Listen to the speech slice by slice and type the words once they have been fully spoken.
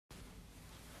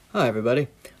Hi everybody,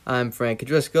 I'm Frank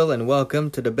Driscoll and welcome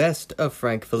to the Best of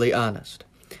Frankfully Honest,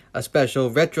 a special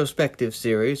retrospective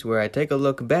series where I take a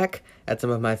look back at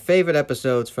some of my favorite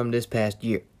episodes from this past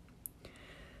year.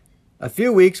 A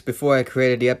few weeks before I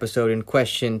created the episode in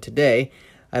question today,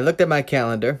 I looked at my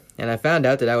calendar and I found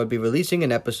out that I would be releasing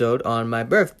an episode on my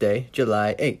birthday,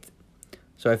 July 8th.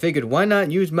 So I figured why not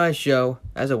use my show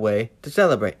as a way to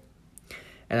celebrate.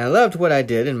 And I loved what I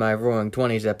did in my Roaring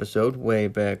Twenties episode way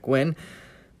back when,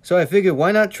 so I figured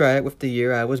why not try it with the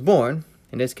year I was born,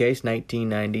 in this case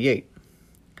 1998.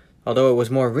 Although it was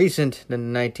more recent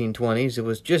than the 1920s, it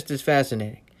was just as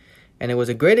fascinating, and it was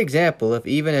a great example of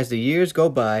even as the years go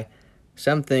by,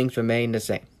 some things remain the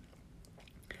same.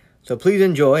 So please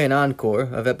enjoy an encore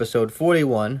of episode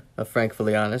 41 of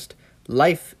Frankfully Honest,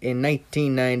 Life in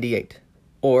 1998,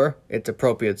 or its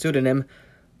appropriate pseudonym,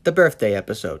 the birthday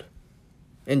episode.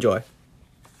 Enjoy.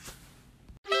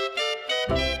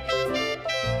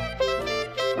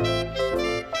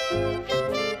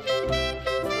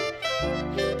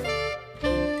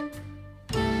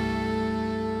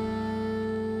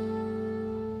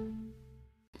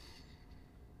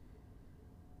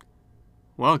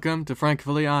 Welcome to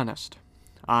Frankfully Honest.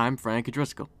 I'm Frank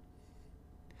Driscoll.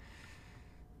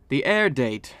 The air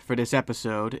date for this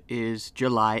episode is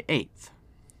July 8th,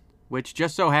 which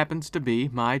just so happens to be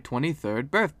my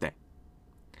 23rd birthday.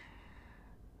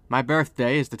 My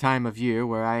birthday is the time of year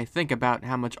where I think about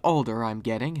how much older I'm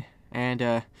getting, and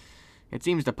it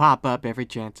seems to pop up every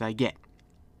chance I get.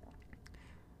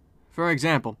 For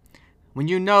example, when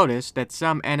you notice that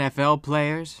some NFL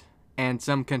players and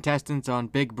some contestants on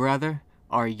Big Brother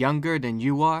are younger than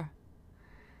you are,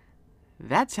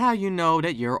 that's how you know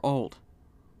that you're old.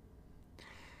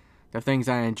 The things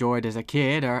I enjoyed as a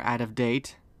kid are out of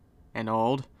date and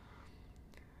old.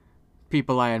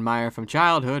 People I admire from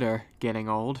childhood are getting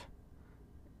old.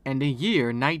 And the year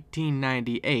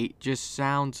 1998 just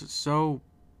sounds so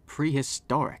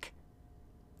prehistoric.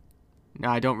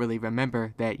 Now, I don't really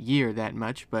remember that year that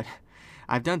much, but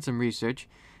I've done some research,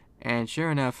 and sure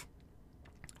enough,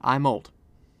 I'm old.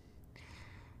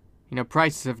 You know,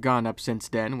 prices have gone up since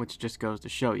then, which just goes to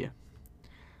show you.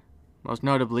 Most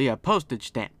notably, a postage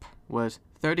stamp was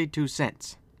 32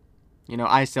 cents. You know,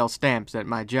 I sell stamps at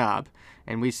my job,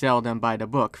 and we sell them by the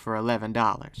book for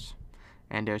 $11.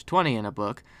 And there's 20 in a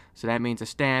book, so that means a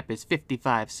stamp is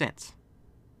 55 cents.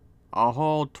 A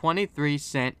whole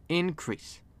 23-cent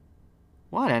increase.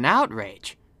 What an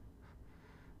outrage!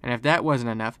 And if that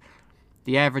wasn't enough,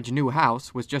 the average new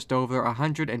house was just over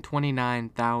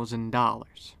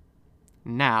 $129,000.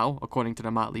 Now, according to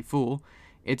the Motley Fool,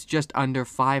 it's just under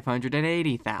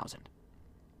 $580,000.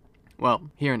 Well,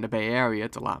 here in the Bay Area,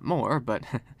 it's a lot more, but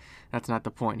that's not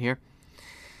the point here.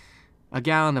 A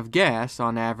gallon of gas,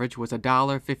 on average, was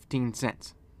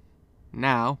 $1.15.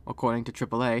 Now, according to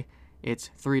AAA,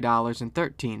 it's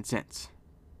 $3.13.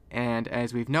 And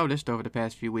as we've noticed over the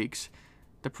past few weeks,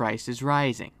 the price is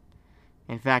rising.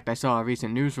 In fact, I saw a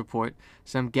recent news report.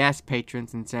 Some gas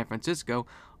patrons in San Francisco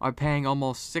are paying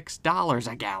almost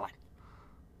 $6 a gallon.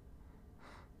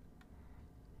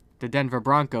 The Denver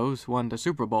Broncos won the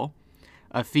Super Bowl,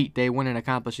 a feat they wouldn't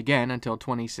accomplish again until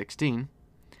 2016.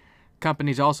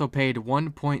 Companies also paid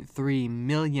 $1.3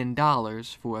 million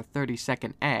for a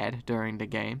 30-second ad during the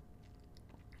game.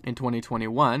 In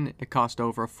 2021, it cost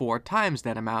over 4 times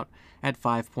that amount at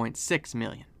 $5.6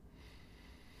 million.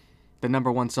 The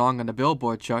number one song on the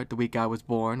Billboard chart the week I was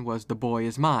born was The Boy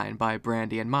Is Mine by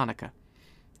Brandy and Monica,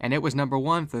 and it was number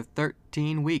one for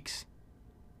 13 weeks.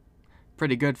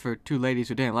 Pretty good for two ladies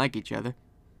who didn't like each other.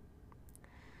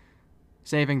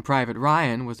 Saving Private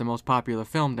Ryan was the most popular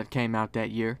film that came out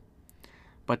that year,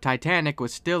 but Titanic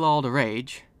was still all the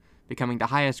rage, becoming the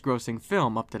highest-grossing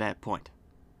film up to that point.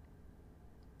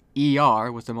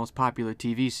 ER was the most popular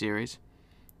TV series,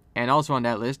 and also on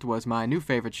that list was my new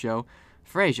favorite show,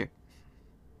 Frasier.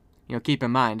 You know, keep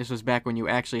in mind, this was back when you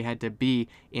actually had to be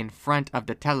in front of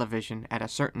the television at a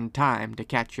certain time to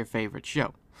catch your favorite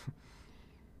show.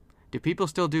 Do people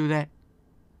still do that?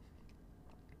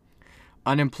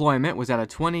 Unemployment was at a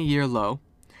 20-year low.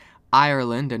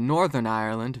 Ireland and Northern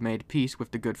Ireland made peace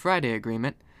with the Good Friday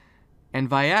Agreement, and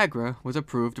Viagra was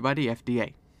approved by the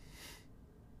FDA.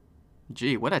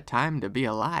 Gee, what a time to be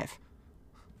alive.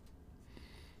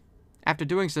 After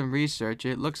doing some research,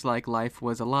 it looks like life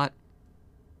was a lot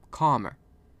calmer.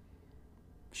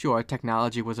 Sure,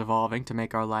 technology was evolving to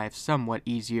make our lives somewhat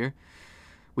easier.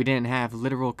 We didn't have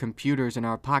literal computers in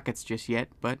our pockets just yet,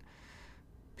 but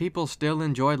people still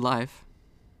enjoyed life,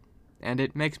 and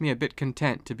it makes me a bit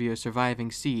content to be a surviving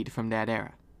seed from that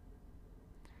era.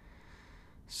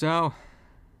 So,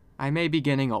 I may be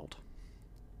getting old.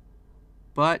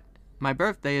 but my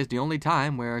birthday is the only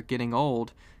time where getting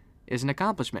old is an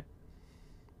accomplishment.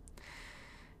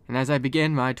 And as I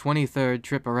begin my 23rd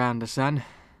trip around the sun,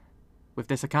 with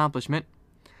this accomplishment,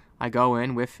 I go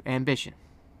in with ambition,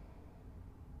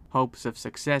 hopes of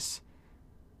success,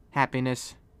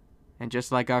 happiness, and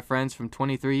just like our friends from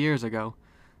 23 years ago,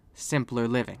 simpler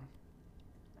living.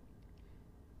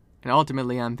 And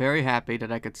ultimately, I'm very happy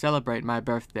that I could celebrate my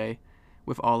birthday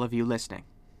with all of you listening.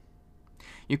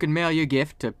 You can mail your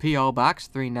gift to P.O. Box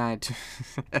 392.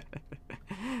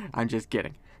 I'm just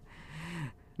kidding.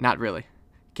 Not really.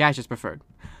 Cash is preferred.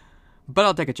 But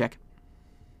I'll take a check.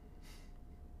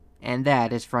 And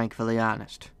that is frankly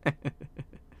honest.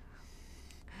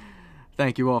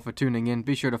 Thank you all for tuning in.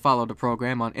 Be sure to follow the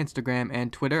program on Instagram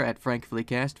and Twitter at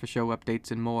FrankfullyCast for show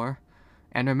updates and more.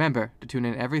 And remember to tune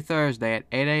in every Thursday at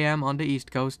 8 a.m. on the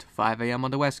East Coast, 5 a.m.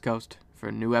 on the West Coast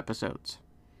for new episodes.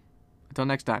 Until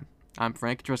next time, I'm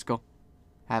Frank Driscoll.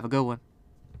 Have a good one.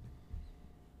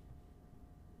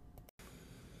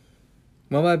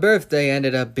 Well, my birthday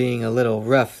ended up being a little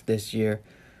rough this year,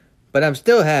 but I'm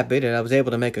still happy that I was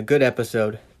able to make a good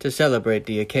episode to celebrate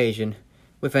the occasion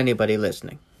with anybody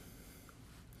listening.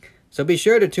 So be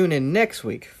sure to tune in next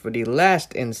week for the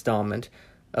last installment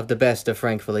of The Best of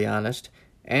Frankfully Honest,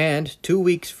 and 2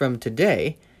 weeks from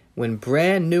today, when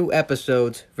brand new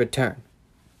episodes return.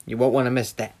 You won't want to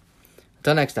miss that.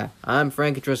 Until next time, I'm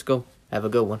Frank Driscoll. Have a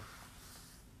good one.